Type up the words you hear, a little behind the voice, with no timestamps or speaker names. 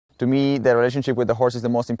To me, the relationship with the horse is the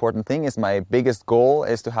most important thing. It's my biggest goal,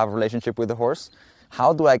 is to have a relationship with the horse.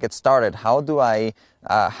 How do I get started? How do I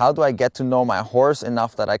get to know my horse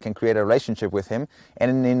enough that I can create a relationship with him?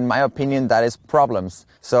 And in my opinion, that is problems.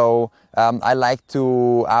 So I like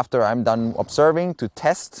to, after I'm done observing, to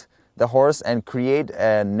test the horse and create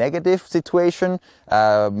a negative situation,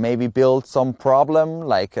 maybe build some problem,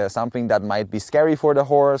 like something that might be scary for the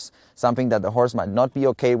horse, something that the horse might not be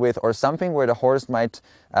okay with, or something where the horse might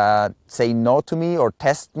say no to me or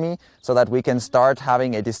test me, so that we can start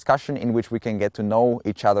having a discussion in which we can get to know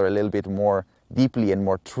each other a little bit more deeply and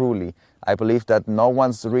more truly. I believe that no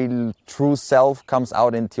one's real true self comes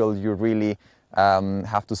out until you really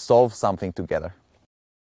have to solve something together.